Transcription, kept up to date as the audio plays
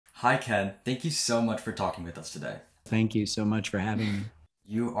Hi, Ken. Thank you so much for talking with us today. Thank you so much for having me.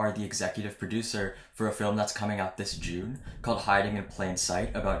 You are the executive producer for a film that's coming out this June called Hiding in Plain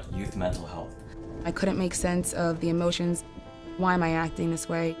Sight about youth mental health. I couldn't make sense of the emotions. Why am I acting this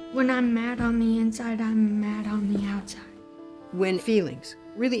way? When I'm mad on the inside, I'm mad on the outside. When feelings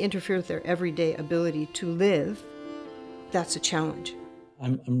really interfere with their everyday ability to live, that's a challenge.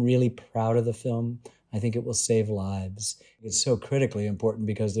 I'm really proud of the film. I think it will save lives. It's so critically important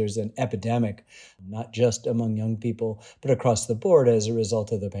because there's an epidemic, not just among young people, but across the board as a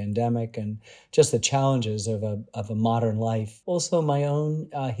result of the pandemic and just the challenges of a modern life. Also, my own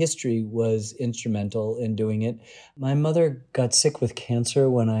history was instrumental in doing it. My mother got sick with cancer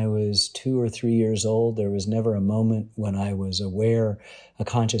when I was 2 or 3 years old. There was never a moment when I was aware, a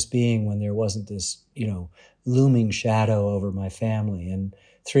conscious being, when there wasn't this, looming shadow over my family. And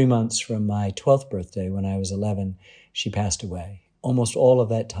 3 months from my 12th birthday, when I was 11, she passed away. Almost all of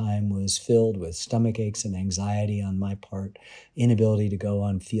that time was filled with stomach aches and anxiety on my part, inability to go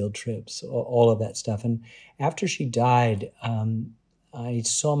on field trips, all of that stuff. And after she died, I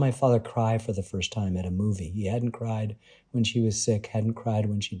saw my father cry for the first time at a movie. He hadn't cried when she was sick, hadn't cried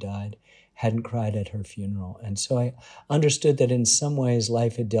when she died, hadn't cried at her funeral. And so I understood that in some ways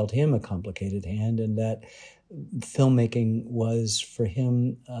life had dealt him a complicated hand, and that filmmaking was, for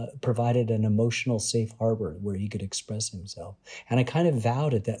him, provided an emotional safe harbor where he could express himself. And I kind of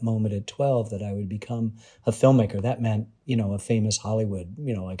vowed at that moment at 12 that I would become a filmmaker. That meant, a famous Hollywood,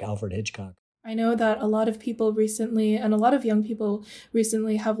 like Alfred Hitchcock. I know that a lot of people recently, and a lot of young people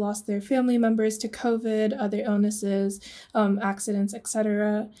recently, have lost their family members to COVID, other illnesses, accidents,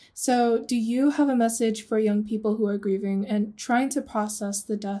 etc. So do you have a message for young people who are grieving and trying to process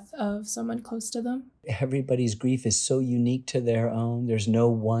the death of someone close to them? Everybody's grief is so unique to their own. There's no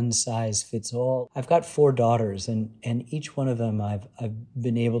one size fits all. I've got 4 daughters, and each one of them I've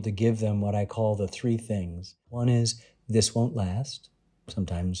been able to give them what I call the 3 things. One is, this won't last.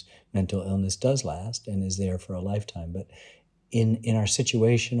 Sometimes mental illness does last and is there for a lifetime. But in our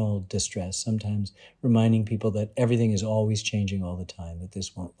situational distress, sometimes reminding people that everything is always changing all the time, that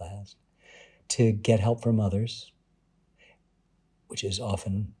this won't last. To get help from others, which is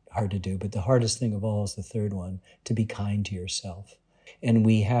often hard to do. But the hardest thing of all is the third one, to be kind to yourself. And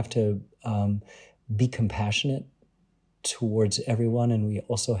we have to be compassionate towards everyone. And we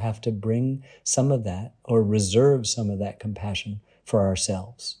also have to bring some of that, or reserve some of that compassion for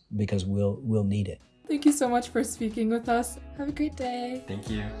ourselves, because we'll need it. Thank you so much for speaking with us. Have a great day. Thank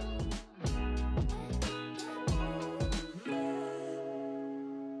you.